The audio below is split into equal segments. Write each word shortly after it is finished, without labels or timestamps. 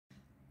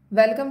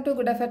Welcome to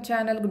Good Effort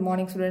channel. Good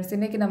morning students.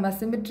 இன்னைக்கு நம்ம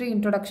symmetry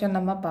introduction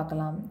நம்ம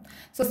பார்க்கலாம்.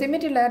 So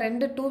symmetryல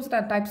two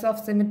types of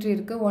symmetry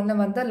இருக்கு. ஒன்னு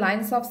வந்து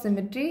lines of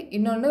symmetry,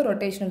 இன்னொன்னு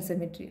rotational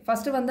symmetry.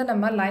 First வந்து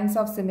நம்ம lines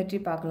of symmetry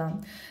பார்க்கலாம்.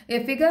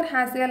 A figure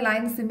has a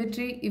line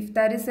symmetry if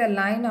there is a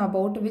line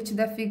about which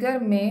the figure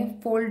may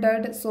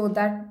folded so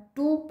that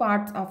two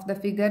parts of the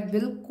figure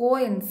will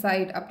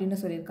coincide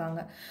அப்படினு சொல்லிருக்காங்க.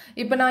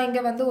 இப்போ நான்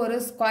இங்க வந்து ஒரு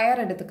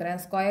ஸ்கொயர்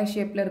எடுத்துக்கிறேன். ஸ்கொயர்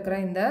ஷேப்ல இருக்கிற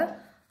இந்த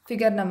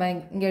figure நம்ம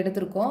இங்க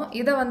எடுத்துர்க்கோம்.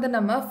 இத வந்து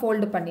நம்ம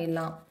fold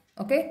பண்ணிடலாம்.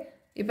 ஓகே?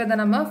 இப்போ இத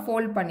நம்ம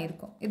fold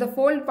பண்ணிருக்கோம். இத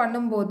fold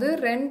பண்ணும்போது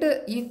ரெண்டு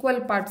equal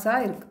parts-ஆ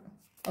இருக்கு.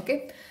 ஓகே?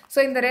 சோ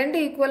இந்த ரெண்டு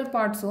equal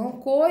parts-உம்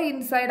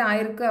coincide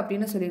ஆயிருக்கு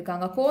அப்படினு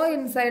சொல்லிருக்காங்க.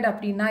 coincide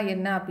அப்படினா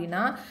என்ன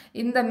அப்படினா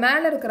இந்த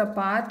மேல இருக்கிற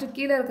part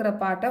கீழ இருக்கிற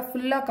part-அ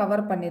ஃபுல்லா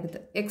கவர்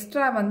பண்ணிருது.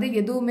 எக்ஸ்ட்ரா வந்து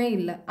எதுவுமே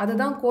இல்ல.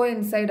 அதுதான்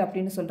coincide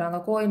அப்படினு சொல்றாங்க.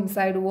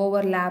 coincide,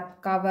 overlap,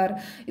 cover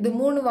இது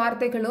மூணு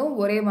வார்த்தைகளும்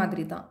ஒரே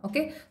மாதிரி தான்.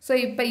 ஓகே? சோ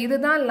இப்போ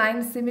இதுதான்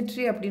line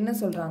symmetry அப்படினு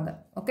சொல்றாங்க.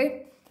 ஓகே?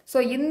 சோ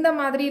இந்த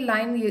மாதிரி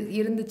லைன்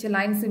இருந்துச்சு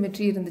லைன்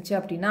சிமெட்ரி இருந்துச்சு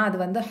அப்படினா அது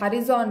வந்து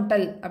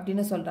ஹரிசான்டல்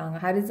அப்படினு சொல்றாங்க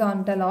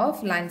horizontal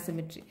of line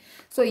symmetry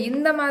so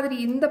இந்த மாதிரி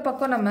இந்த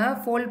பக்கம் நம்ம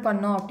ஃபோல்ட்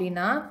பண்ணோம்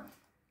அப்படினா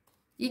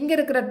இங்க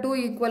இருக்கிற two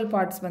equal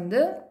parts வந்து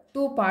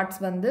two parts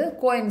வந்து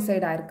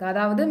கோஇன்சைட் ஆயிருக்கு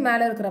அதாவது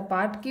மேல இருக்கிற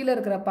பார்ட் கீழ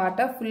இருக்கிற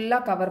பார்ட்ட ஃபுல்லா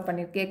கவர்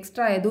பண்ணிருக்கு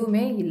எக்ஸ்ட்ரா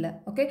எதுவுமே இல்ல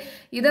ஓகே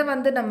இத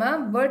வந்து நம்ம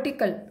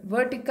vertical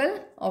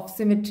of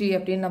symmetry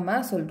அப்படினு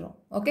நம்ம சொல்றோம்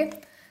ஓகே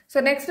So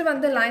next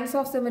வந்து lines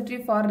of symmetry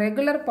for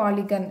regular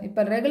polygon.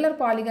 இப்போ regular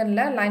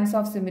polygonல lines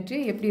of symmetry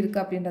எப்படி இருக்கு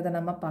அப்படின்றத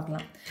நம்ம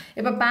பார்க்கலாம்.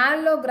 இப்போ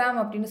parallelogram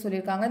அப்படினு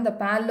சொல்லிருக்காங்க. இந்த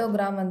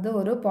parallelogram வந்து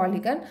ஒரு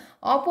polygon.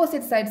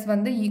 Opposite sides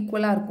வந்து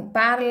equal-ஆ இருக்கும்.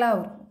 parallel-ஆ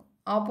இருக்கும்.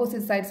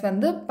 Opposite sides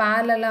வந்து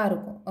parallel-ஆ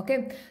இருக்கும். ஓகே?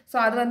 சோ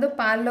அது வந்து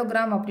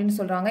parallelogram அப்படினு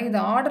சொல்றாங்க. இது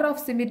order of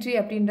symmetry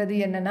அப்படின்றது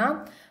என்னன்னா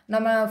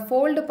நம்ம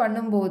fold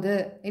பண்ணும்போது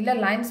இல்ல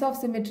lines of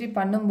symmetry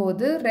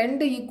பண்ணும்போது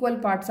ரெண்டு equal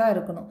parts-ஆ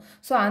இருக்கணும்.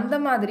 சோ அந்த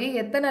மாதிரி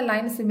எத்தனை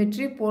line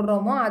symmetry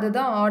போடுறோமோ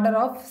அதுதான் order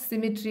of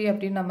symmetry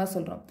அப்படினு நம்ம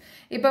சொல்றோம்.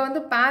 இப்போ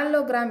வந்து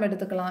parallelogram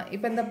எடுத்துக்கலாம்.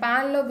 இப்போ இந்த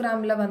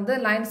parallelogramல வந்து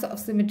lines of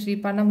symmetry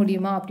பண்ண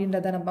முடியுமா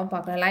அப்படின்றத நம்ம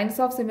பார்க்கலாம். lines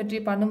of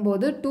symmetry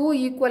பண்ணும்போது two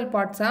equal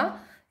parts-ஆ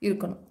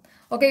இருக்கணும்.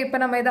 ஓகே இப்போ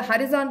நம்ம இத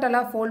ஹரிசான்டலா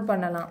ஃபோல்ட்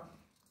பண்ணலாம்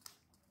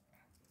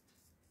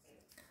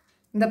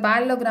இந்த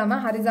parallelogram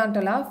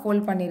ஹரிசான்டலா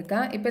ஃபோல்ட்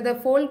பண்ணிருக்கேன் இப்போ இத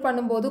ஃபோல்ட்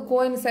பண்ணும்போது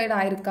கோஇன்சைட்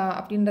ஆயிருக்கா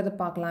அப்படின்றத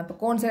பார்க்கலாம் இப்போ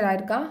கோஇன்சைட்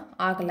ஆயிருக்கா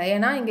ஆகல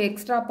ஏனா இங்க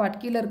எக்ஸ்ட்ரா பார்ட்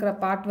கீழ இருக்கிற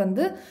பார்ட்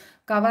வந்து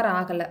கவர்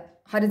ஆகல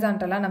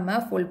ஹரிசான்டலா நம்ம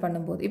ஃபோல்ட்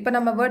பண்ணும்போது இப்போ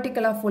நம்ம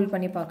வெர்டிகலா ஃபோல்ட்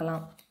பண்ணி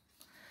பார்க்கலாம்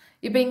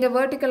இப்போ இங்க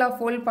வெர்டிகலா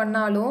ஃபோல்ட்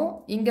பண்ணாலும்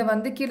இங்க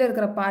வந்து கீழ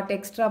இருக்கிற பார்ட்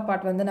எக்ஸ்ட்ரா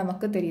பார்ட் வந்து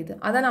நமக்கு தெரியுது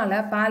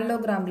அதனால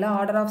parallelogramல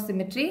order of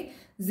symmetry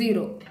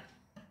 0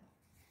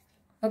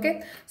 okay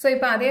so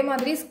இப்போ அதே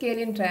மாதிரி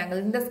ஸ்கேலின் ட்ரையாங்கிள்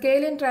இந்த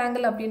ஸ்கேலின்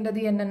ட்ரையாங்கிள்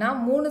அப்படின்றது என்னன்னா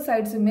மூணு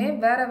சைடுமே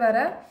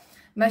வேற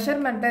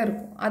மெஷர்மென்ட்டா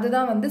இருக்கும்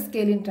அதுதான் வந்து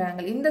ஸ்கேலின்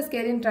ட்ரையாங்கிள் இந்த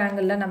ஸ்கேலின்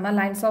ட்ரையாங்கிள்ல நம்ம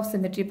லைன்ஸ் ஆஃப்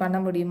சிமெட்ரி பண்ண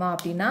முடியுமா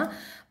அப்படினா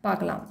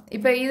பார்க்கலாம்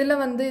இப்போ இதுல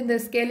வந்து இந்த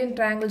ஸ்கேலின்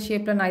ட்ரையாங்கிள்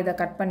ஷேப்ல நான் இத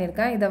கட்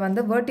பண்ணிருக்கேன் இத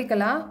வந்து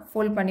வெர்டிகலா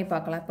ஃபோல்ட் பண்ணி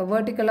பார்க்கலாம் இப்போ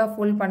வெர்டிகலா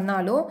ஃபோல்ட்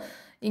பண்ணாலும்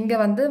இங்க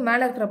வந்து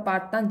மேல இருக்கிற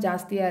பார்ட் தான்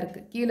ஜாஸ்தியா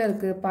இருக்கு கீழ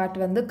இருக்கிற பார்ட்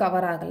வந்து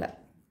கவர் ஆகல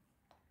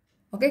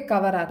ஓகே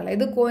கவர் ஆகல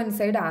இது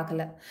கோஇன்சைட்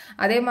ஆகல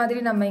அதே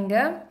மாதிரி நம்ம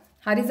இங்க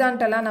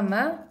ஹரிசான்டலா நம்ம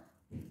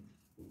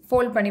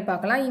ஃபோல்ட் பண்ணி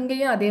பார்க்கலாம்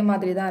இங்கேயும் அதே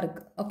மாதிரி தான்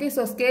இருக்கு okay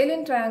so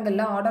ஸ்கேலின்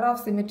ட்ரையாங்கிள்ல order of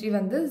symmetry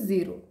வந்து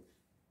 0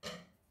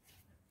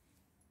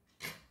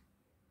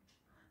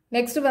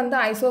 நெக்ஸ்ட் வந்து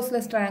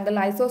ஐசோஸ்லஸ்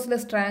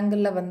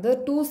ட்ரையாங்கிள்ல வந்து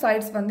two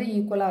sides வந்து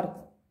ஈக்குவலா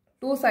இருக்கும்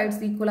two sides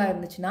ஈக்குவலா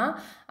இருந்துச்சுனா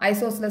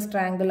ஐசோஸ்லஸ்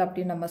ட்ரையாங்கிள்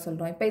அப்படி நம்ம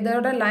சொல்றோம் இப்போ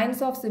இதோட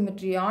lines of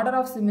symmetry order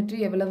of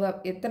symmetry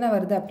எத்தனை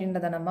வருது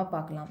அப்படின்றத நம்ம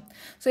பார்க்கலாம்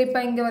சோ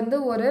இப்போ இங்க வந்து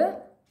ஒரு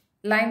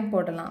லைன்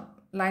போடலாம்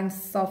lines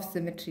of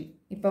symmetry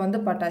இப்போ வந்து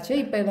பட்டாச்சு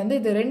இப்போ வந்து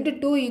இது ரெண்டு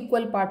two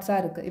equal parts-ஆ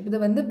இருக்கு இப்போ இது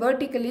வந்து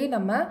vertically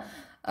நம்ம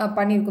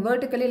பண்ணிருக்கோம்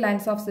vertically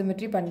lines of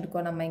symmetry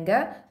பண்ணிருக்கோம் நம்ம இங்க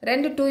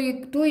ரெண்டு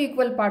two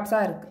equal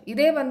parts-ஆ இருக்கு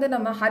இதே வந்து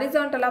நம்ம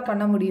ஹரிசான்டலா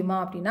பண்ண முடியுமா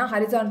அப்படினா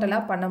ஹரிசான்டலா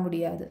பண்ண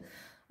முடியாது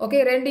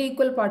ஓகே ரெண்டு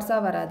equal parts-ஆ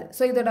வராது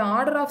சோ இதோட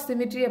order of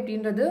symmetry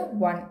அப்படின்றது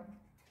 1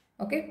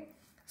 ஓகே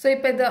சோ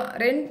இப்போ இது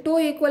ரெண்டு two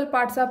equal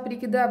parts-ஆ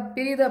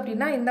பிரியுது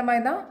அப்படினா இந்த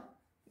மாதிரி தான்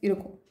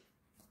இருக்கும்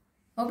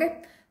ஓகே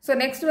So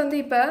next வந்து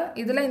இப்ப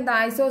இதுல இந்த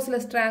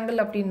isosceles triangle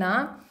அப்படினா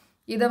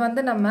இத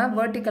வந்து நம்ம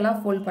vertically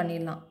fold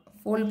பண்ணிடலாம்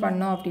fold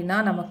பண்ணோம் அப்படினா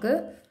நமக்கு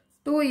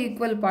two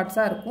equal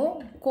parts-ஆ இருக்கும்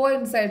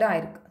coincide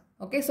ஆயிருக்கு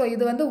ஓகே சோ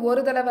இது வந்து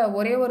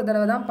ஒரே ஒரு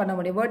தடவை தான் பண்ண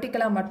முடியும்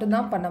vertically மட்டும்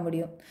தான் பண்ண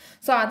முடியும்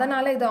சோ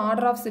அதனால இது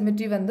order of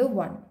symmetry வந்து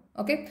 1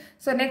 ஓகே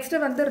சோ next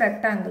வந்து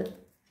rectangle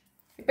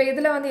இப்போ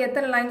இதுல வந்து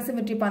எத்தனை லைன்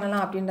சிமெட்ரி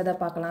பண்ணலாம் அப்படின்றத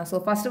பார்க்கலாம் சோ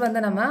ஃபர்ஸ்ட்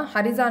வந்து நம்ம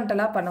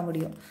ஹரிசான்டலா பண்ண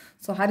முடியும்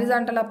சோ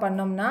ஹரிசான்டலா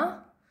பண்ணோம்னா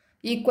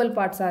equal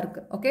parts-ஆ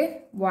இருக்கு ஓகே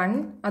 1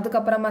 அதுக்கு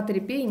அப்புறமா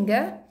திருப்பி இங்க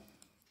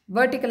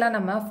வெர்டிகலா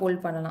நம்ம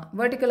ஃபோல்ட் பண்ணலாம்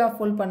வெர்டிகலா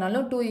ஃபோல்ட்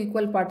பண்ணாலும் two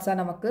equal parts-ஆ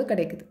நமக்கு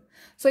கிடைக்குது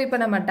சோ இப்போ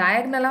நம்ம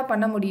டயகனலா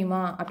பண்ண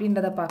முடியுமா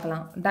அப்படின்றத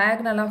பார்க்கலாம்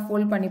டயகனலா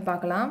ஃபோல்ட் பண்ணி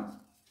பார்க்கலாம்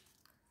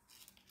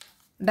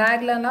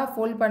டயகனலா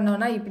ஃபோல்ட்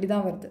பண்ணோம்னா இப்படி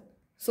தான் வருது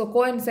ஸோ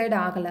கோஇன்சைட்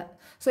ஆகலை.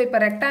 ஸோ இப்போ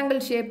ரெக்டாங்கிள்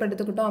ஷேப்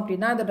எடுத்துக்கிட்டோம்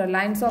அப்படின்னா அதோட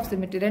லைன்ஸ் ஆஃப்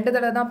சிமெட்ரி 2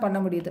 தடவை தான் பண்ண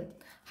முடியுது.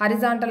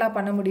 ஹரிசாண்டலாக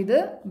பண்ண முடியுது,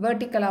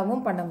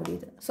 வெர்டிக்கலாகவும் பண்ண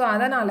முடியுது. ஸோ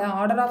அதனால்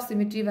ஆர்டர் ஆஃப்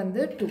சிமெட்ரி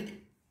வந்து 2.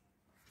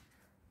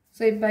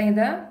 ஸோ இப்போ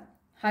இதை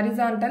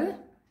ஹரிசாண்டல்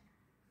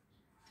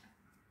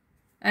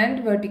அண்ட்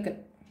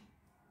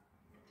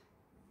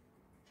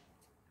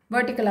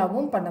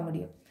வெர்டிக்கலாகவும் பண்ண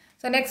முடியும்.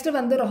 ஸோ நெக்ஸ்ட்டு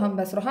வந்து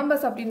ரொஹம்பஸ்.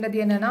 ரொஹம்பஸ் அப்படின்றது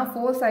என்னென்னா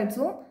 4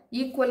 சைட்ஸும்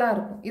ஈக்குவலாக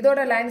இருக்கும். இதோட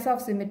லைன்ஸ்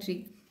ஆஃப் சிமெட்ரி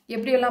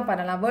எப்படியெல்லாம்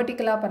பண்ணலாம்?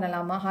 வெர்டிக்கலாக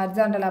பண்ணலாமா,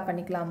 ஹரிசாண்டலாக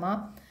பண்ணிக்கலாமா,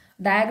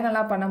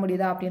 டயகனலாக பண்ண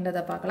முடியுதா அப்படின்றத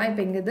பார்க்கலாம்.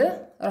 இப்போ இங்கே இது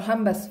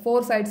ரொஹம்பஸ்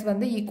 4 சைட்ஸ்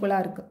வந்து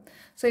ஈக்குவலாக இருக்குது.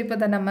 ஸோ இப்போ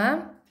இதை நம்ம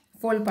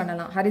ஃபோல்ட்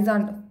பண்ணலாம்.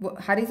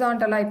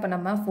 ஹரிசாண்டலாக இப்போ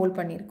நம்ம ஃபோல்ட்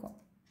பண்ணியிருக்கோம்.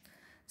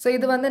 ஸோ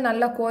இது வந்து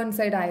நல்லா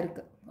கோஇன்சைட்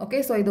ஆகிருக்கு. ஓகே,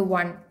 ஸோ இது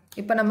 1.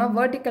 இப்போ நம்ம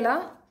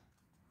வெர்டிக்கலாக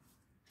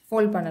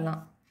ஃபோல்ட்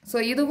பண்ணலாம். ஸோ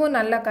இதுவும்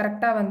நல்லா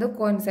கரெக்டாக வந்து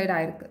கோஇன்சைட்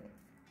ஆகிருக்கு.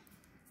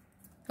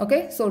 Okay,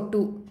 so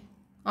 2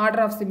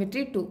 order of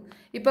symmetry 2.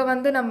 இப்போ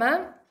வந்து நம்ம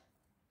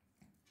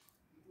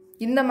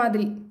இந்த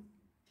மாதிரி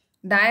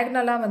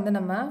டயகனலாக வந்து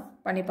நம்ம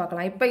பண்ணி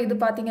பார்க்கலாம். இப்போ இது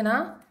பார்த்தீங்கன்னா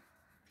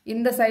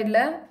இந்த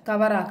சைடில்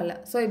கவர் ஆகலை.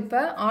 ஸோ இப்போ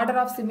ஆர்டர்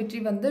ஆஃப் சிமெட்ரி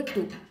வந்து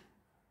 2.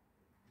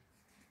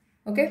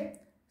 ஓகே,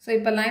 ஸோ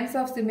இப்போ லைன்ஸ்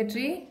ஆஃப்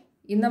சிமெட்ரி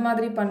இந்த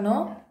மாதிரி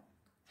பண்ணோம்,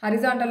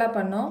 ஹரிசாண்டலாக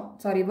பண்ணோம்,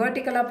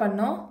 வெர்டிக்கலாக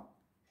பண்ணோம்,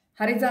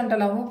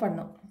 ஹரிசாண்டலாகவும்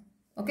பண்ணோம்.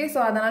 ஓகே, ஸோ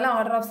அதனால்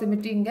ஆர்டர் ஆஃப்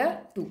சிமெட்ரி இங்கே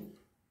 2.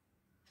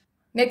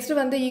 நெக்ஸ்ட்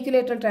வந்து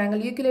ஈக்குலேட்டர்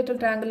ட்ரையாங்கிள். ஈக்குலேட்டர்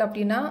ட்ரையாங்கிள்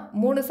அப்படின்னா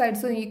 3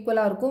 சைட்ஸும்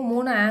ஈக்குவலாக இருக்கும்,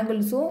 3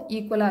 ஆங்கிள்ஸும்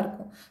ஈக்குவலாக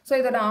இருக்கும். ஸோ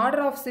இதோட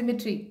ஆர்டர் ஆஃப்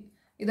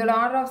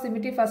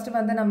சிமெட்ரி ஃபஸ்ட்டு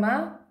வந்து நம்ம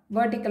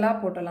வெர்டிக்கலாக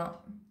போட்டலாம்.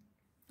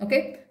 ஓகே,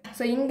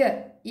 ஸோ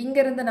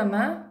இங்கேருந்து நம்ம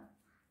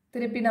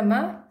திருப்பி நம்ம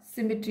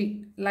சிமெட்ரி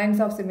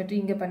லைன்ஸ் ஆஃப் சிமெட்ரி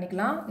இங்கே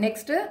பண்ணிக்கலாம்.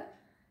 நெக்ஸ்ட்டு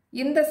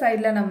இந்த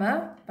சைடில் நம்ம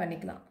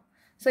பண்ணிக்கலாம்.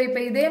 ஸோ இப்போ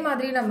இதே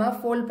மாதிரி நம்ம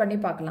ஃபோல்ட் பண்ணி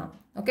பார்க்கலாம்.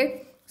 ஓகே,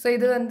 ஸோ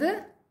இது வந்து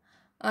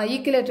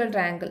ஈக்குலேட்டர்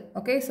ட்ரையாங்கிள்.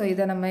 ஓகே, ஸோ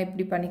இதை நம்ம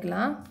இப்படி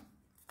பண்ணிக்கலாம்.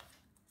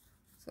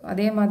 ஸோ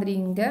அதே மாதிரி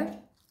இங்கே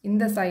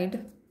இந்த சைடு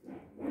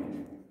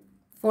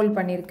ஃபோல்ட்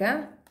பண்ணியிருக்கேன்,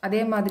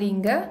 அதே மாதிரி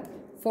இங்கே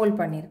ஃபோல்ட்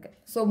பண்ணியிருக்கேன்.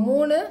 ஸோ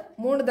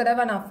மூணு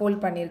தடவை நான்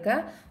ஃபோல்ட்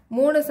பண்ணியிருக்கேன்.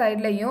 3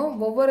 சைட்லேயும்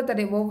ஒவ்வொரு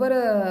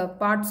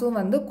பார்ட்ஸும்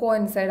வந்து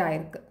கோஇன்சைட்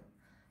ஆகிருக்கு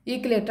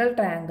ஈக்குலேட்டர்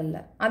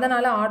ட்ரையாங்கிளில்.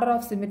 அதனால் ஆர்டர்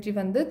ஆஃப் சிமெட்ரி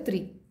வந்து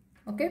 3.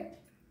 ஓகே,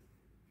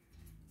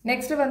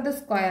 நெக்ஸ்ட் வந்து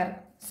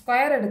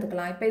ஸ்கொயர்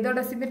எடுத்துக்கலாம். இப்போ இதோட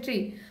சிமெட்ரி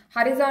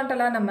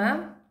ஹரிசாண்டலாக நம்ம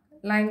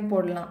லைன்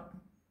போடலாம்,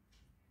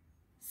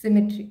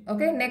 சிமெட்ரி.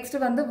 ஓகே, நெக்ஸ்ட்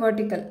வந்து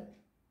வெர்டிக்கல்,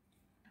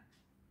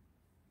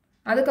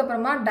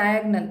 அதுக்கப்புறமா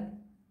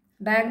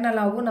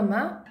டயகனலாகவும் நம்ம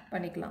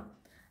பண்ணிக்கலாம்.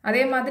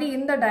 அதே மாதிரி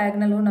இந்த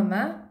டயகனலும் நம்ம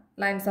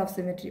லைன்ஸ் ஆஃப்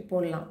சிமெட்ரி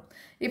போடலாம்.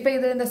 இப்போ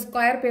இந்த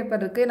ஸ்கொயர்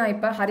பேப்பர் இருக்குது, நான்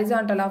இப்போ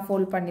ஹரிசாண்டலாக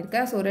ஃபோல்ட்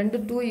பண்ணியிருக்கேன். ஸோ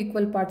 2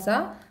 ஈக்குவல்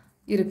பார்ட்ஸாக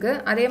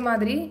இருக்குது. அதே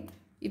மாதிரி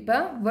இப்போ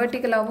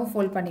வெர்டிக்கலாகவும்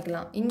ஃபோல்ட்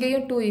பண்ணிக்கலாம்.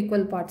 இங்கேயும் 2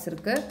 ஈக்குவல் பார்ட்ஸ்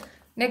இருக்குது.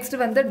 நெக்ஸ்ட்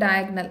வந்து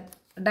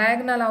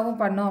டயகனலாகவும்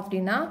பண்ணோம்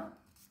அப்படின்னா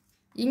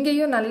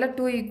இங்கேயும் நல்ல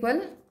 2 ஈக்குவல்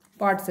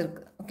பார்ட்ஸ்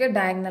இருக்குது. ஓகே,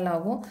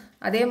 டயகனலாகவும்.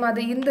 அதே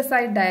மாதிரி இந்த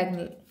சைட்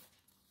டயகனல்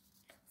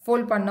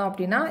ஃபோல்ட் பண்ணோம்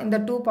அப்படின்னா இந்த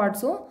 2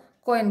 பார்ட்ஸும்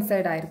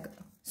கோஇன்சைட் ஆகிருக்கு.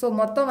 ஸோ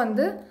மொத்தம்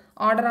வந்து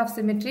order of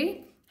symmetry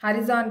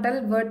horizontal,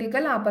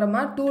 vertical,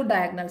 அப்புறமா 2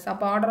 டயகனல்ஸ்.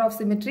 அப்போ order of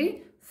symmetry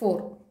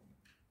 4.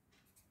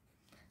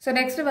 So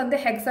next வந்து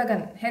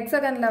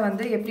ஹெக்ஸகனில்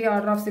வந்து எப்படி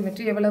ஆர்டர் ஆஃப்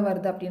சிமெட்ரி எவ்வளோ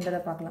வருது அப்படின்றத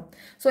பார்க்கலாம்.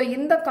 ஸோ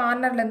இந்த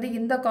கார்னர்லேருந்து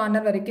இந்த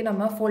கார்னர் வரைக்கும்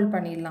நம்ம ஃபோல்ட்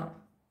பண்ணிடலாம்.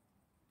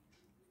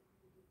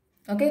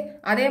 ஓகே,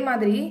 அதே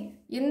மாதிரி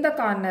இந்த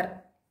கார்னர்லேருந்து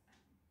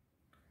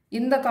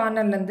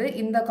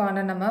இந்த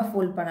கார்னர் நம்ம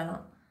ஃபோல்ட்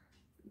பண்ணலாம்.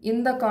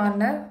 இந்த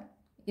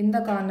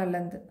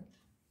கார்னர்லேருந்து.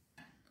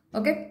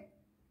 ஓகே,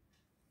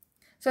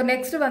 ஸோ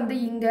நெக்ஸ்ட் வந்து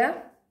இங்கே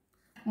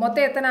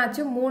மொத்தம் எத்தனை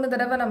ஆச்சு? 3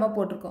 தடவை நம்ம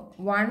போட்டிருக்கோம்.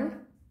 1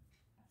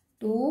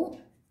 2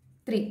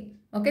 3.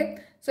 ஓகே,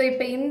 ஸோ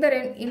இப்போ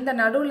இந்த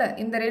நடுவில்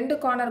இந்த 2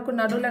 கார்னருக்கும்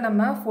நடுவில்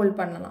நம்ம ஃபோல்ட்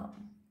பண்ணலாம்.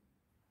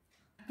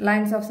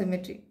 லைன்ஸ் ஆஃப்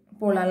சிமெட்ரி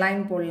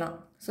லைன் போடலாம்.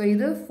 ஸோ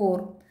இது 4.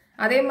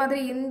 அதே மாதிரி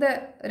இந்த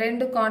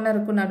 2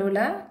 கார்னருக்கும்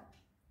நடுவில்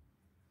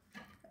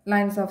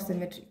லைன்ஸ் ஆஃப்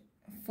சிமெட்ரி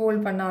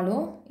ஃபோல்ட்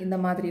பண்ணாலும் இந்த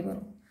மாதிரி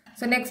வரும்.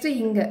 ஸோ நெக்ஸ்ட்டு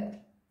இங்கே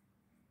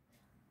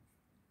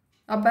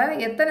அப்போ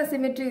எத்தனை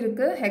சிமெட்ரி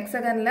இருக்குது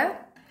ஹெக்ஸகனில்?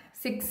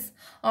 6.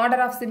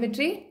 Order of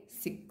symmetry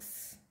 6.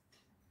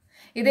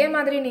 இதே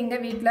மாதிரி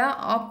நீங்கள் வீட்டில்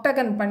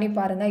ஆக்டகன் பண்ணி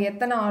பாருங்கள்,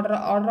 எத்தனை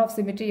ஆர்டர் ஆஃப்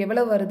சிமெட்ரி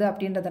எவ்வளோ வருது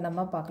அப்படின்றத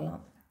நம்ம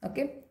பார்க்கலாம்.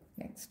 ஓகே,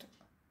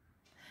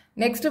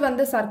 நெக்ஸ்ட்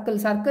வந்து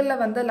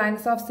சர்க்கிளில் வந்து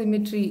lines of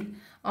symmetry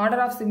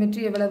order of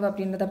symmetry எவ்வளவு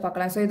அப்படின்றத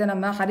பார்க்கலாம். ஸோ இதை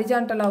நம்ம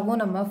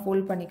ஹரிசாண்டலாகவும் நம்ம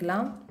ஃபோல்ட்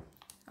பண்ணிக்கலாம்.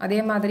 அதே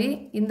மாதிரி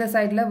இந்த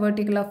சைடில்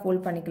வெர்டிக்கலாக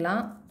ஃபோல்ட்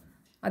பண்ணிக்கலாம்.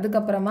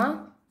 அதுக்கப்புறமா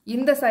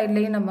இந்த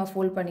சைட்லேயும் நம்ம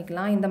ஃபோல்ட்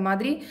பண்ணிக்கலாம். இந்த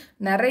மாதிரி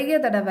நிறைய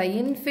தடவை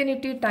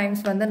இன்ஃபினிட்டி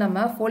டைம்ஸ் வந்து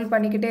நம்ம ஃபோல்ட்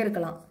பண்ணிக்கிட்டே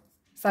இருக்கலாம்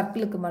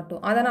சர்க்கிளுக்கு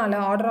மட்டும். அதனால்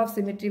ஆர்டர் ஆஃப்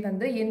சிமெட்ரி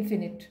வந்து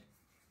இன்ஃபினிட்.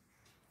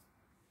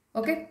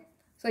 ஓகே,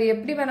 ஸோ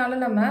எப்படி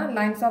வேணாலும் நம்ம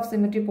லைன்ஸ் ஆஃப்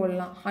சிமெட்ரி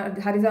போடலாம்,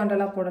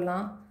 ஹரிசாண்டலாக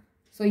போடலாம்.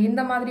 ஸோ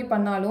இந்த மாதிரி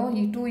பண்ணாலும்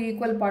 2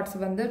 ஈக்குவல் பார்ட்ஸ்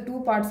வந்து 2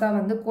 பார்ட்ஸாக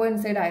வந்து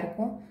கோஇன்சைட்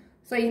ஆகிருக்கும்.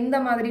 ஸோ இந்த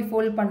மாதிரி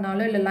ஃபோல்ட்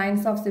பண்ணாலும் இல்லை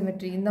லைன்ஸ் ஆஃப்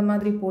சிமெட்ரி இந்த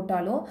மாதிரி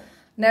போட்டாலும்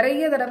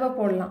நிறைய தடவை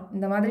போடலாம்.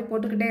 இந்த மாதிரி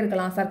போட்டுக்கிட்டே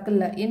இருக்கலாம்,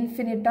 சர்க்கிளில்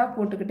இன்ஃபினிட்டாக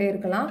போட்டுக்கிட்டே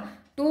இருக்கலாம்.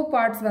 2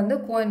 பார்ட்ஸ் வந்து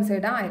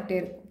கோஇன்சைடாக ஆகிட்டே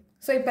இருக்கும்.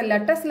 ஸோ இப்போ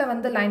லெட்டர்ஸில்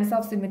வந்து லைன்ஸ்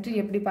ஆஃப் சிமிட்ரி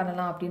எப்படி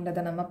பண்ணலாம்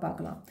அப்படின்றத நம்ம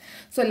பார்க்கலாம்.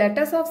 ஸோ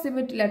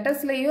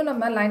லெட்டர்ஸ்லையும்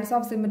நம்ம லைன்ஸ்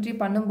ஆஃப் சிமிட்ரி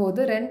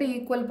பண்ணும்போது 2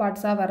 ஈக்குவல்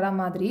பார்ட்ஸாக வர்ற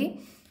மாதிரி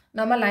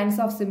நம்ம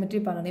லைன்ஸ் ஆஃப்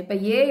சிமிட்ரி பண்ணணும். இப்போ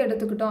ஏ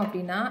எடுத்துக்கிட்டோம்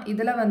அப்படின்னா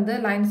இதில் வந்து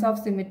லைன்ஸ்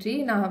ஆஃப் சிமிட்ரி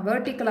நான்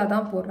வெர்டிக்கலாக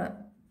தான் போடுறேன்.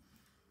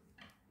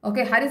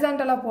 ஓகே,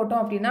 ஹரிசாண்டலாக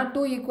போட்டோம் அப்படின்னா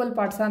 2 ஈக்குவல்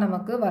பார்ட்ஸாக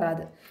நமக்கு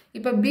வராது.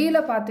 இப்போ பியில்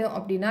பார்த்தோம்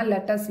அப்படின்னா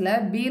லெட்டர்ஸில்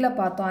பியில்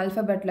பார்த்தோம்,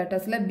 ஆல்ஃபபெட்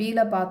லெட்டர்ஸில்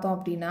பியில் பார்த்தோம்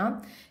அப்படின்னா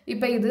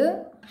இப்போ இது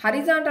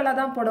ஹரிசாண்டலாக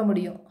தான் போட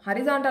முடியும்.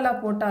 ஹரிசாண்டலாக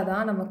போட்டால்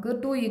தான் நமக்கு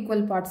 2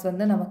 ஈக்குவல் பார்ட்ஸ்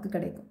வந்து நமக்கு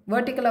கிடைக்கும்.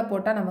 வெர்டிக்கலாக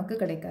போட்டால் நமக்கு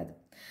கிடைக்காது.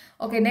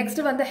 ஓகே,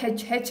 நெக்ஸ்ட் வந்து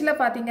ஹெச்சில்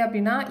பார்த்தீங்க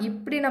அப்படின்னா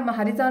இப்படி நம்ம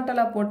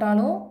ஹரிசாண்டலாக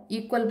போட்டாலும்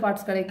ஈக்குவல்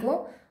பார்ட்ஸ்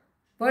கிடைக்கும்,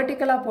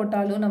 வெர்டிக்கலாக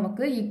போட்டாலும்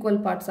நமக்கு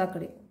ஈக்குவல் பார்ட்ஸாக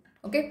கிடைக்கும்.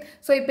 ஓகே,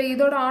 ஸோ இப்போ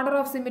இதோட ஆர்டர்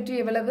ஆஃப் சிமிட்ரி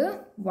எவ்வளவு?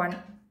 1.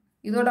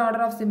 இதோட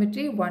ஆர்டர் ஆஃப்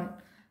சிமிட்ரி 1.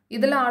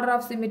 இதில் order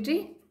of symmetry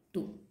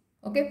 2.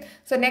 Okay,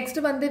 so next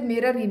வந்து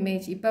மிரர்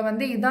இமேஜ். இப்போ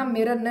வந்து இதுதான்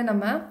மிரர்னு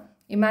நம்ம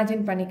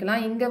இமேஜின்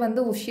பண்ணிக்கலாம். இங்கே வந்து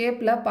ஒரு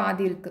ஷேப்பில்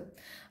பாதி இருக்குது.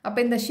 அப்போ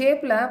இந்த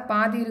ஷேப்பில்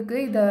பாதி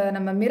இருக்குது. இதை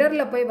நம்ம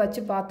மிரரில் போய்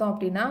வச்சு பார்த்தோம்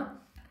அப்படின்னா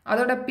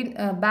அதோட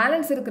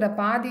பேலன்ஸ் இருக்கிற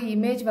பாதி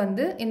இமேஜ்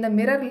வந்து இந்த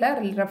மிரரில்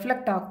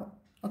ரெஃப்ளெக்ட் ஆகும்.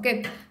 ஓகே,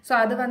 ஸோ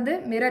அது வந்து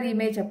மிரர்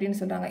இமேஜ் அப்படின்னு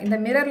சொல்கிறாங்க. இந்த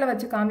மிரரில்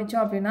வச்சு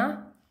காமிச்சோம் அப்படின்னா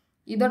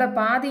இதோட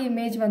பாதி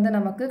இமேஜ் வந்து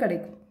நமக்கு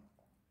கிடைக்கும்.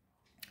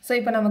 ஸோ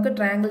இப்போ நமக்கு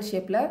ட்ரையாங்கிள்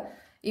ஷேப்பில்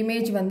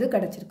இமேஜ் வந்து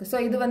கிடச்சிருக்கு. ஸோ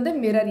இது வந்து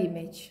மிரர்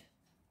இமேஜ்.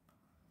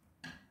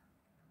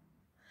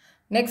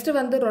 நெக்ஸ்ட்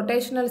வந்து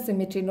ரொட்டேஷனல்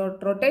சிமிட்ரி.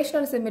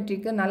 ரொட்டேஷனல்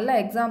சிமிட்ரிக்கு நல்ல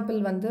எக்ஸாம்பிள்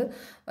வந்து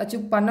வச்சு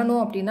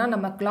பண்ணணும் அப்படின்னா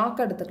நம்ம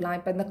கிளாக் எடுத்துக்கலாம்.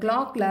 இப்போ இந்த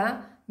கிளாக்கில்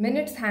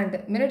மினிட்ஸ்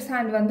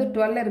ஹேண்ட் வந்து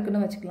 12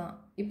 இருக்குன்னு வச்சுக்கலாம்.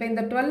 இப்போ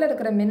இந்த 12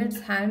 இருக்கிற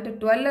மினிட்ஸ் ஹேண்ட்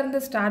 12லேருந்து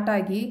ஸ்டார்ட்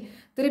ஆகி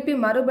திருப்பி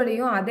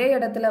மறுபடியும் அதே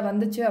இடத்துல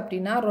வந்துச்சு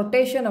அப்படின்னா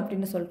ரொட்டேஷன்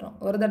அப்படின்னு சொல்கிறோம்.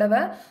 ஒரு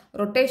தடவை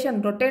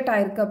ரொட்டேட்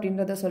ஆயிருக்கு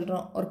அப்படின்றத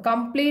சொல்கிறோம். ஒரு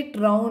கம்ப்ளீட்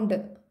ரவுண்டு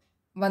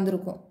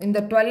வந்திருக்கும். இந்த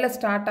 12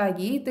 ஸ்டார்ட்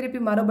ஆகி திருப்பி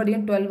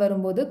மறுபடியும் 12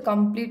 வரும்போது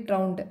கம்ப்ளீட்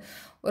ரவுண்டு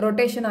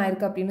ரொட்டேஷன்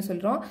ஆயிருக்கு அப்படின்னு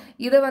சொல்கிறோம்.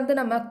 இதை வந்து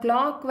நம்ம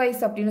கிளாக்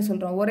வைஸ் அப்படின்னு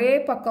சொல்கிறோம். ஒரே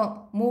பக்கம்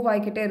மூவ்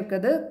ஆகிக்கிட்டே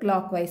இருக்குது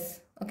கிளாக் வைஸ்.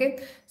 ஓகே,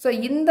 ஸோ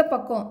இந்த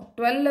பக்கம்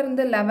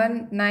 12லேருந்து 11,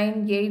 9,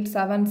 8,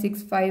 7, 6,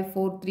 5,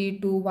 4, 3,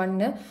 2,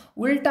 1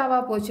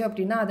 உல்டாவாக போச்சு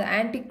அப்படின்னா அது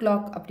ஆன்டி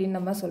கிளாக் அப்படின்னு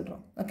நம்ம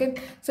சொல்கிறோம். ஓகே,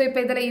 ஸோ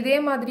இப்போ இதில் இதே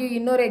மாதிரி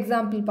இன்னொரு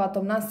எக்ஸாம்பிள்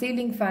பார்த்தோம்னா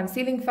சீலிங்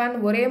ஃபேன்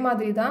ஒரே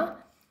மாதிரி தான்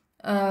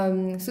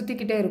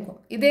சுற்றிக்கிட்டே இருக்கும்.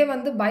 இதே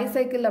வந்து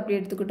பைசைக்கிள் அப்படி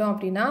எடுத்துக்கிட்டோம்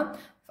அப்படின்னா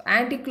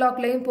ஆன்டி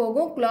கிளாக்லேயும்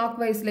போகும், கிளாக்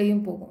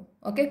வைஸ்லேயும் போகும்.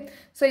 ஓகே,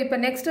 ஸோ இப்போ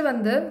நெக்ஸ்ட்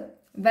வந்து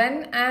when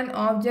an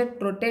object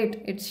rotate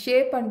its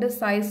shape and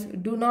size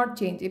do not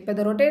change. இப்போ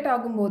இது ரொட்டேட்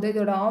ஆகும்போது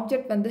இதோட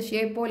ஆப்ஜெக்ட் வந்து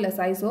ஷேப்போ இல்லை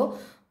சைஸோ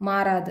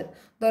மாறாது.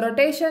 The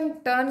rotation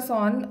turns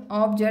on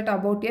object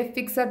about a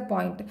fixed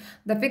point.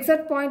 The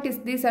fixed point is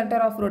the center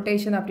of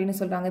rotation அப்படின்னு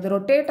சொல்கிறாங்க. இது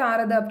ரொட்டேட்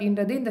ஆகிறது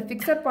அப்படின்றது இந்த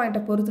ஃபிக்ஸட்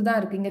பாயிண்ட்டை பொறுத்து தான்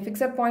இருக்குது. இங்கே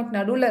ஃபிக்ஸட் பாயிண்ட்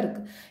நடுவில்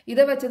இருக்குது.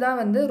 இதை வச்சு தான்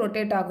வந்து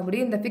ரொட்டேட் ஆக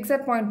முடியும். இந்த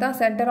ஃபிக்ஸட் பாயிண்ட் தான்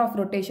சென்டர் ஆஃப்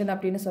ரொட்டேஷன்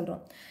அப்படின்னு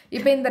சொல்கிறோம்.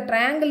 இப்போ இந்த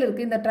ட்ரையாங்கிள்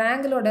இருக்குது. இந்த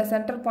ட்ரையாங்கிளோட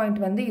சென்டர்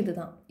பாயிண்ட் வந்து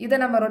இதுதான். இதை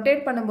நம்ம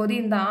ரொட்டேட் பண்ணும்போது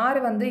இந்த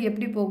ஆர் வந்து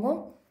எப்படி போகும்?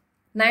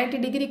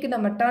 90 டிகிரிக்கு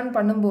நம்ம டர்ன்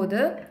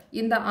பண்ணும்போது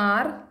இந்த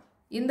ஆர்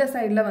இந்த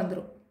சைடில்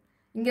வந்துடும்.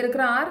 இங்கே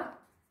இருக்கிற ஆர்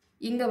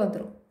இங்கே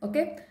வந்துடும்.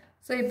 ஓகே,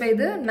 ஸோ இப்போ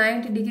இது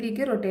 90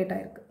 டிகிரிக்கு ரொட்டேட்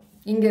ஆகிருக்கு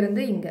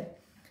இங்கேருந்து இங்கே.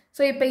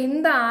 ஸோ இப்போ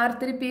இந்த ஆர்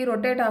திருப்பி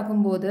ரொட்டேட்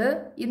ஆகும்போது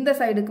இந்த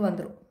சைடுக்கு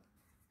வந்துடும்.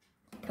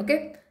 ஓகே,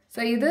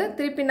 ஸோ இது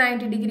திருப்பி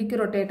 90 டிகிரிக்கு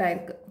ரொட்டேட்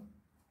ஆகிருக்கு.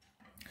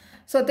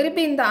 ஸோ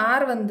திருப்பி இந்த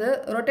ஆர் வந்து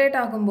ரொட்டேட்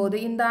ஆகும்போது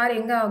இந்த ஆர்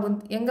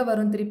எங்கே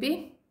வரும்? திருப்பி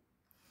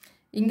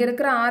இங்கே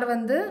இருக்கிற ஆர்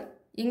வந்து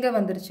இங்கே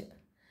வந்துருச்சு.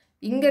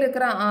 இங்கே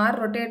இருக்கிற ஆர்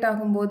ரொட்டேட்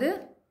ஆகும்போது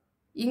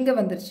இங்கே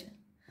வந்துருச்சு.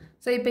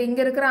 ஸோ இப்போ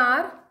இங்கே இருக்கிற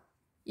ஆர்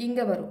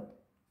இங்கே வரும்.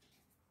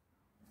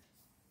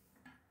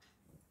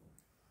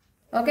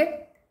 ஓகே,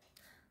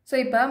 ஸோ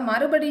இப்போ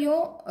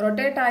மறுபடியும்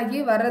ரொட்டேட் ஆகி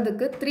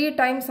வர்றதுக்கு 3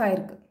 டைம்ஸ்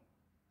ஆயிருக்கு.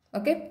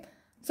 ஓகே,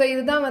 ஸோ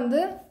இதுதான் வந்து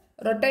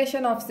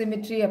ரொட்டேஷன் ஆஃப்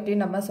சிமிட்ரி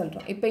அப்படின்னு நம்ம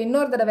சொல்கிறோம். இப்போ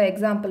இன்னொரு தடவை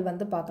எக்ஸாம்பிள்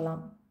வந்து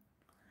பார்க்கலாம்.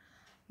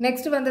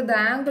 நெக்ஸ்ட் வந்து the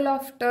angle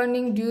of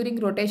turning during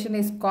rotation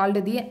is called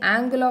the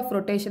angle of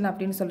rotation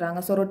அப்படின்னு சொல்கிறாங்க.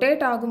 ஸோ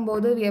ரொட்டேட்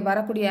ஆகும்போது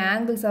வரக்கூடிய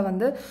ஆங்கிள்ஸை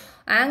வந்து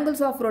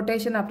ஆங்கிள்ஸ் ஆஃப்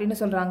ரொட்டேஷன் அப்படின்னு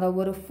சொல்கிறாங்க.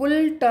 ஒரு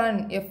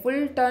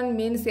full turn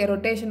means a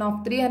rotation of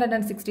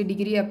 360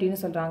 degree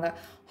அப்படின்னு சொல்கிறாங்க.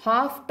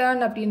 ஹாஃப்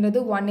டர்ன் அப்படின்றது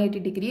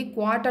 180 டிகிரி,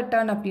 குவார்ட்டர்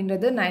டர்ன்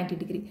அப்படின்றது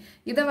 90 டிகிரி.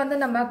 இதை வந்து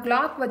நம்ம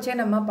கிளாக்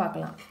வச்சே நம்ம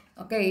பார்க்கலாம்.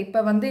 ஓகே, இப்போ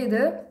வந்து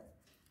இது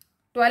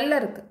 12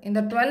 இருக்குது.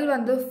 இந்த 12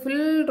 வந்து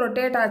ஃபுல்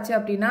ரொட்டேட் ஆச்சு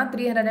அப்படின்னா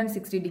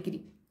 360 டிகிரி.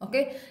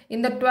 ஓகே,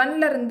 இந்த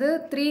 12லேருந்து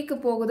 3க்கு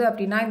போகுது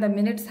அப்படின்னா இந்த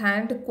மினிட்ஸ்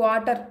ஹேண்ட்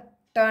குவார்ட்டர்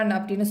டர்ன்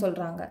அப்படின்னு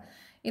சொல்கிறாங்க.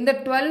 இந்த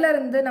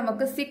 12லேருந்து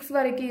நமக்கு 6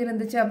 வரைக்கும்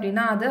இருந்துச்சு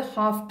அப்படின்னா அது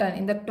ஹாஃப் டர்ன்.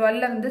 இந்த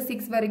 12லேருந்து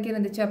 6 வரைக்கும்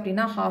இருந்துச்சு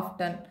அப்படின்னா ஹாஃப்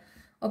டர்ன்.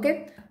 ஓகே,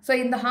 ஸோ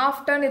இந்த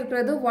ஹாஃப் டர்ன்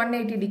இருக்கிறது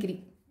 180 டிகிரி,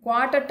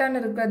 குவார்ட்டர் டர்ன்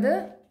இருக்கிறது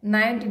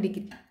 90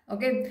 டிகிரி.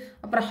 ஓகே,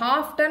 அப்புறம்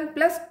half turn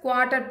plus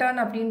quarter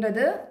turn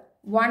அப்படின்றது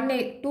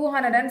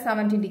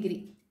 270 டிகிரி.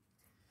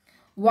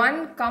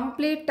 1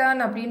 கம்ப்ளீட்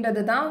டர்ன்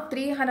அப்படின்றது தான்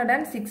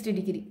 360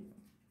 டிகிரி.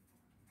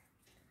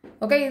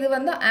 ஓகே, இது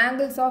வந்து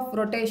ஆங்கிள்ஸ் ஆஃப்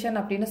ரொட்டேஷன்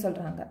அப்படின்னு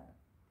சொல்கிறாங்க.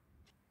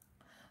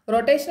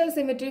 rotational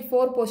symmetry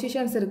 4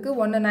 positions இருக்கு.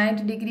 ஒன்னு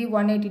 90 degree,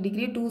 180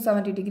 degree,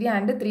 270 degree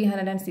and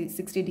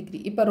 360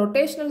 degree. இப்போ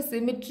rotational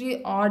symmetry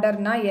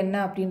orderனா என்ன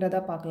அப்படின்றத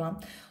பார்க்கலாம்.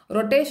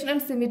 rotational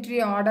symmetry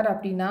order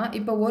அப்படின்னா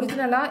இப்போ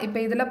ஒரிஜினலா இப்போ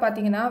இதுல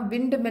பாத்தீங்கன்னா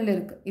windmill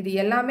இருக்கு. இது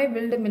எல்லாமே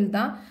windmill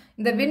தான்.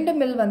 இந்த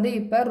windmill வந்து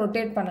இப்போ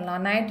ரொட்டேட்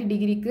பண்ணலாம் 90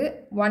 டிகிரிக்கு,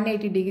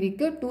 180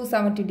 டிகிரிக்கு,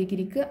 270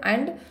 டிகிரிக்கு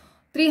and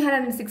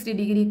 360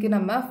 டிகிரிக்கு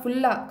நம்ம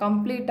ஃபுல்லா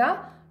கம்ப்ளீட்டா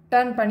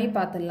டர்ன் பண்ணி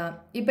பார்த்துடலாம்.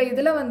 இப்போ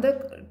இதில் வந்து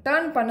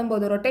டர்ன்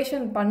பண்ணும்போது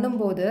ரொட்டேஷன்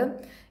பண்ணும்போது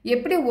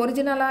எப்படி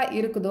ஒரிஜினலாக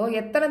இருக்குதோ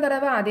எத்தனை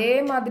தடவை அதே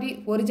மாதிரி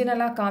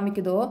ஒரிஜினலாக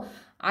காமிக்குதோ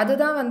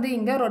அதுதான் வந்து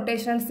இங்கே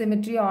ரொட்டேஷனல்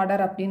சிமெட்ரி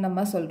ஆர்டர் அப்படின்னு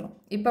நம்ம சொல்கிறோம்.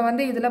 இப்போ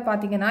வந்து இதில்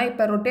பார்த்தீங்கன்னா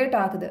இப்போ ரொட்டேட்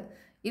ஆகுது.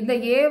 இந்த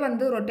ஏ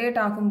வந்து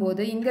ரொட்டேட்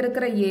ஆகும்போது இங்கே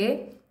இருக்கிற ஏ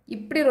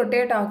இப்படி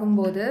ரொட்டேட்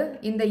ஆகும்போது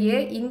இந்த ஏ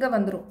இங்கே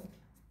வந்துடும்,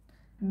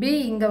 பி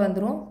இங்கே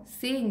வந்துடும்,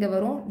 சி இங்கே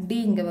வரும், டி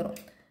இங்கே வரும்.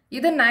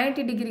 இது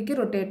 90 டிகிரிக்கு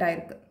ரொட்டேட்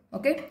ஆயிருக்கு.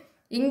 ஓகே,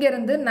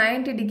 இங்கிருந்து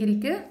 90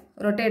 டிகிரிக்கு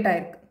ரொட்டேட்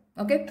ஆயிருக்கு.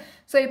 ஓகே,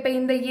 ஸோ இப்போ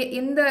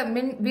இந்த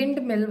விண்ட்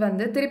மில்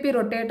வந்து திருப்பி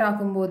ரொட்டேட்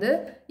ஆகும்போது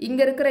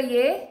இங்கே இருக்கிற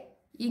ஏ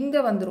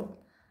இங்கே வந்துடும்.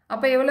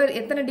 அப்போ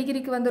எத்தனை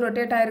டிகிரிக்கு வந்து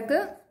ரொட்டேட் ஆயிருக்கு?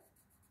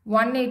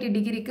 180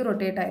 டிகிரிக்கு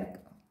ரொட்டேட் ஆயிருக்கு.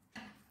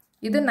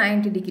 இது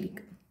 90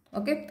 டிகிரிக்கு.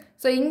 ஓகே,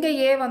 ஸோ இங்கே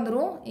ஏ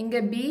வந்துடும்,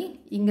 இங்கே பி,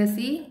 இங்கே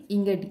சி,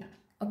 இங்கே டி.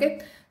 ஓகே,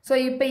 ஸோ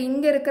இப்போ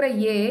இங்கே இருக்கிற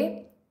ஏ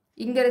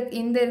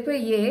இந்த இருக்கிற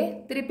ஏ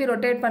திருப்பி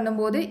ரொட்டேட்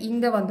பண்ணும்போது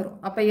இங்கே வந்துடும்.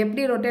 அப்போ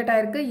எப்படி ரொட்டேட்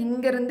ஆயிருக்கு?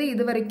 இங்கேருந்து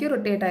இது வரைக்கும்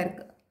ரொட்டேட்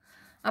ஆயிருக்கு.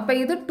 அப்போ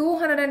இது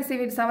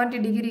 270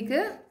 டிகிரிக்கு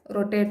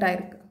ரொட்டேட்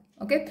ஆயிருக்கு.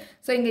 ஓகே,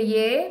 ஸோ இங்கே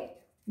ஏ,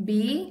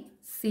 பி,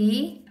 சி,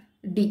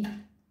 டி.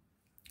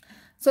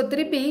 ஸோ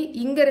திருப்பி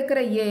இங்கே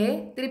இருக்கிற ஏ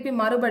திருப்பி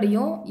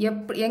மறுபடியும்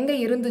எங்கே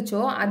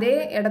இருந்துச்சோ அதே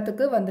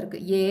இடத்துக்கு வந்திருக்கு.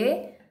 ஏ,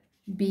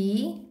 பி,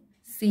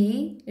 சி,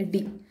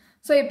 டி.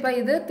 ஸோ இப்போ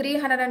இது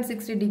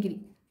 360 டிகிரி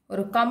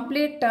ஒரு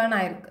கம்ப்ளீட் டர்ன்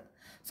ஆயிருக்கு.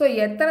 ஸோ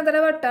எத்தனை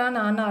தடவை டர்ன்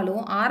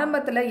ஆனாலும்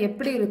ஆரம்பத்தில்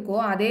எப்படி இருக்கோ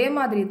அதே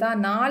மாதிரி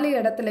தான் 4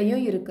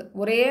 இடத்துலையும் இருக்குது,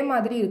 ஒரே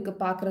மாதிரி இருக்குது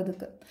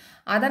பார்க்குறதுக்கு.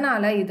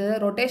 அதனால் இது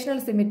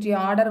ரொட்டேஷனல் சிமெட்ரி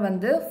ஆர்டர்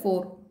வந்து 4.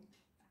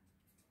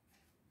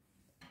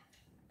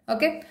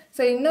 ஓகே,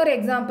 ஸோ இன்னொரு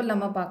எக்ஸாம்பிள்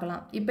நம்ம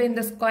பார்க்கலாம். இப்போ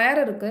இந்த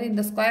ஸ்கொயர் இருக்குது,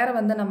 இந்த ஸ்கொயரை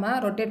வந்து நம்ம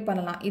ரொட்டேட்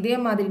பண்ணலாம் இதே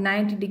மாதிரி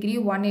 90 டிகிரி,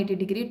 180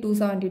 டிகிரி,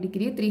 270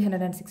 டிகிரி,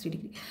 360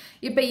 டிகிரி.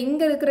 இப்போ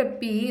இங்கே இருக்கிற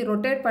பி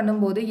ரொட்டேட்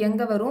பண்ணும்போது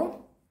எங்கே வரும்?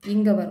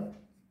 இங்கே வரும்.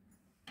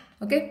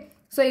 ஓகே,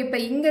 ஸோ இப்போ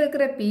இங்கே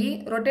இருக்கிற பி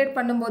ரொட்டேட்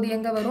பண்ணும்போது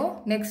எங்கே வரும்?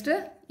 நெக்ஸ்ட்டு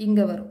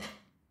இங்கே வரும்.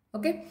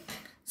 ஓகே,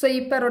 ஸோ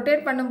இப்போ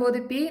ரொட்டேட் பண்ணும்போது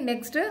பி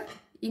நெக்ஸ்ட்டு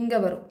இங்கே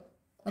வரும்.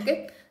 ஓகே,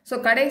 ஸோ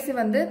கடைசி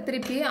வந்து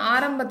திருப்பி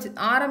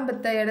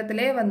ஆரம்பத்த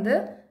இடத்துல வந்து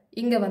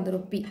இங்கே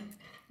வந்துடும் பி.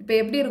 இப்போ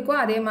எப்படி இருக்கோ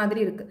அதே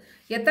மாதிரி இருக்குது.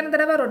 எத்தனை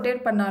தடவை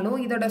ரொட்டேட் பண்ணாலும்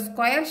இதோட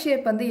ஸ்கொயர்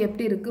ஷேப் வந்து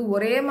எப்படி இருக்குது?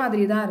 ஒரே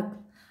மாதிரி தான்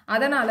இருக்குது.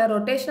 அதனால்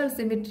rotational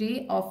symmetry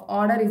of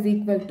order is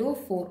equal to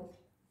 4.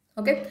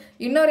 Okay,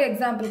 இன்னொரு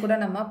எக்ஸாம்பிள் கூட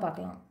நம்ம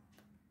பார்க்கலாம்.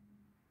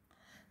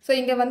 ஸோ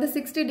இங்கே வந்து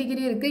 60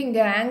 டிகிரி இருக்குது,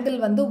 இங்கே ஆங்கிள்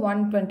வந்து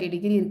 120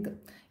 டிகிரி இருக்குது.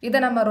 இதை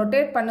நம்ம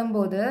ரொட்டேட்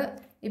பண்ணும்போது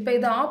இப்போ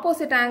இது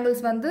ஆப்போசிட்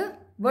ஆங்கிள்ஸ் வந்து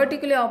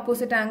vertically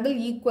opposite angle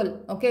equal.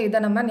 Okay, இதை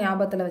நம்ம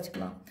ஞாபகத்தில்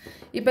வச்சுக்கலாம்.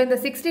 இப்போ இந்த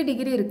 60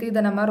 டிகிரி இருக்குது,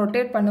 இதை நம்ம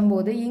ரொட்டேட்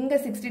பண்ணும்போது இங்கே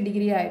 60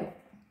 டிகிரி ஆயிரும்,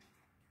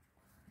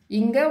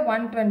 இங்கே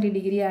 120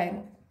 டிகிரி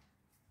ஆயிரும்.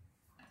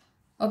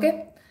 ஓகே,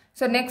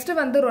 ஸோ நெக்ஸ்ட்டு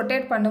வந்து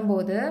ரொட்டேட்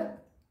பண்ணும்போது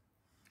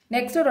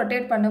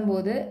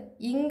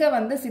இங்கே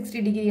வந்து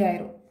 60 டிகிரி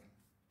ஆயிரும்,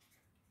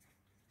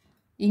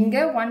 இங்கே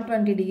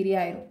 120 டிகிரி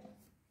ஆயிரும்.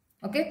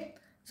 ஓகே,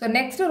 ஸோ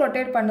நெக்ஸ்ட்டு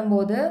ரொட்டேட்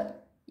பண்ணும்போது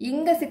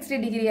இங்கே 60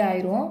 டிகிரி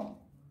ஆயிரும்,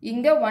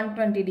 இங்கே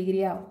 120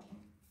 டிகிரி ஆகும்.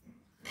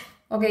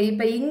 ஓகே,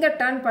 இப்போ இங்கே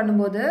டர்ன்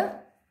பண்ணும்போது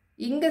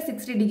இங்கே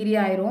 60 டிகிரி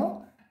ஆயிரும்,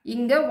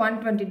 இங்கே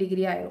 120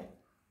 டிகிரி ஆயிரும்.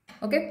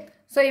 ஓகே,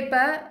 ஸோ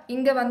இப்போ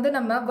இங்கே வந்து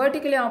நம்ம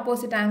வெர்டிக்கலி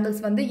ஆப்போசிட்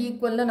ஆங்கிள்ஸ் வந்து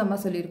ஈக்குவல்னு நம்ம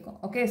சொல்லியிருக்கோம்.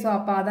 ஓகே, ஸோ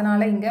அப்போ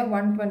அதனால் இங்கே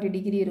 120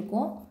 டிகிரி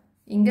இருக்கும்,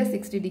 இங்கே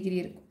 60 டிகிரி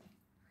இருக்கும்.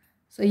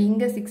 ஸோ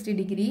இங்கே 60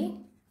 டிகிரி,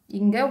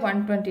 இங்கே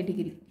 120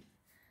 டிகிரி.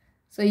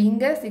 ஸோ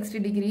இங்கே 60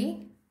 டிகிரி,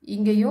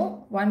 இங்கேயும்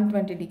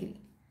 120 டிகிரி,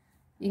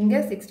 இங்கே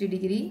 60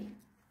 டிகிரி,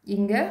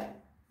 இங்கே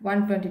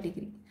 120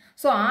 டிகிரி.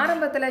 ஸோ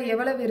ஆரம்பத்தில்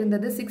எவ்வளவு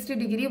இருந்தது? 60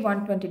 டிகிரி,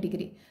 120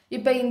 டிகிரி.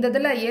 இப்போ இந்த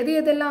இதில்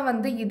எதெல்லாம்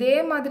வந்து இதே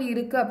மாதிரி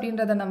இருக்குது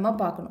அப்படின்றத நம்ம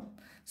பார்க்கணும்.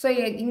 ஸோ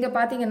இங்கே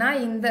பார்த்தீங்கன்னா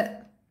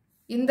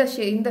இந்த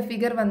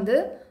ஃபிகர் வந்து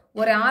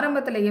ஒரு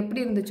ஆரம்பத்தில்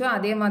எப்படி இருந்துச்சோ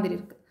அதே மாதிரி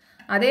இருக்குது.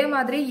 அதே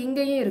மாதிரி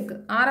இங்கேயும்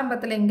இருக்குது.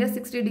 ஆரம்பத்தில் இங்கே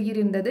 60 டிகிரி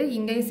இருந்தது,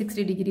 இங்கேயும்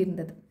 60 டிகிரி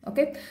இருந்தது.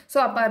 ஓகே, ஸோ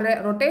அப்போ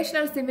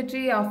ரொட்டேஷனல்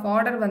சிமெட்ரி ஆஃப்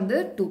ஆர்டர் வந்து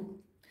 2.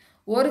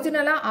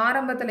 ஒரிஜினலாக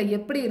ஆரம்பத்தில்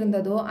எப்படி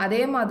இருந்ததோ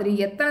அதே மாதிரி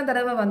எத்தனை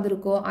தடவை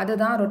வந்திருக்கோ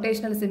அதுதான்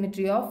rotational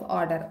symmetry of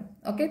order.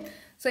 Okay,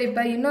 so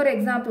இப்போ இன்னொரு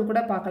எக்ஸாம்பிள்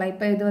கூட பார்க்கலாம்.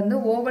 இப்போ இது வந்து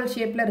ஓவல்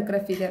ஷேப்பில் இருக்கிற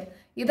ஃபிகர்.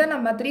 இதை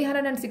நம்ம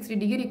 360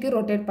 டிகிரிக்கு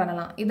ரொட்டேட்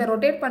பண்ணலாம். இதை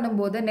ரொட்டேட்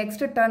பண்ணும்போது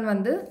நெக்ஸ்ட் டர்ன்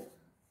வந்து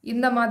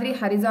இந்த மாதிரி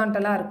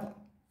ஹரிசாண்டலாக இருக்கும்.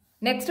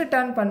 நெக்ஸ்ட்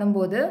டர்ன்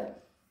பண்ணும்போது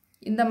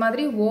இந்த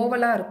மாதிரி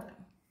ஓவலாக இருக்கும்.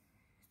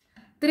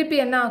 திருப்பி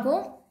என்ன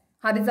ஆகும்?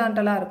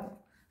 ஹரிசாண்டலாக இருக்கும்,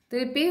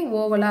 திருப்பி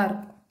ஓவலாக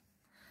இருக்கும்.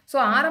 ஸோ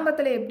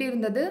ஆரம்பத்தில் எப்படி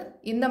இருந்தது?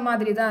 இந்த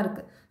மாதிரி தான்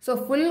இருக்குது. ஸோ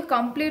ஃபுல்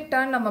கம்ப்ளீட்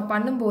டர்ன் நம்ம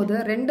பண்ணும்போது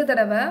 2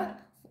 தடவை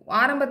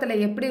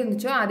ஆரம்பத்தில் எப்படி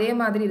இருந்துச்சோ அதே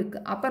மாதிரி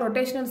இருக்குது. அப்போ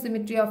rotational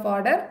symmetry of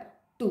order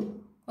 2.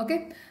 Okay,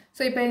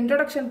 so இப்போ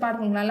இன்ட்ரோடக்ஷன் பார்ட்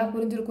உங்களுக்கு நல்லா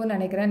புரிஞ்சிருக்கும்னு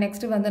நினைக்கிறேன்.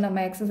 நெக்ஸ்ட் வந்து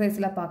நம்ம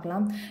எக்ஸசைஸில்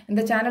பார்க்கலாம்.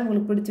 இந்த சேனல்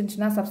உங்களுக்கு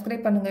பிடிச்சிருந்துச்சுன்னா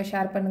சப்ஸ்கிரைப் பண்ணுங்கள்,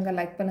 ஷேர் பண்ணுங்கள்,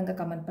 லைக் பண்ணுங்கள்,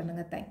 கமெண்ட்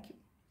பண்ணுங்கள். தேங்க்யூ.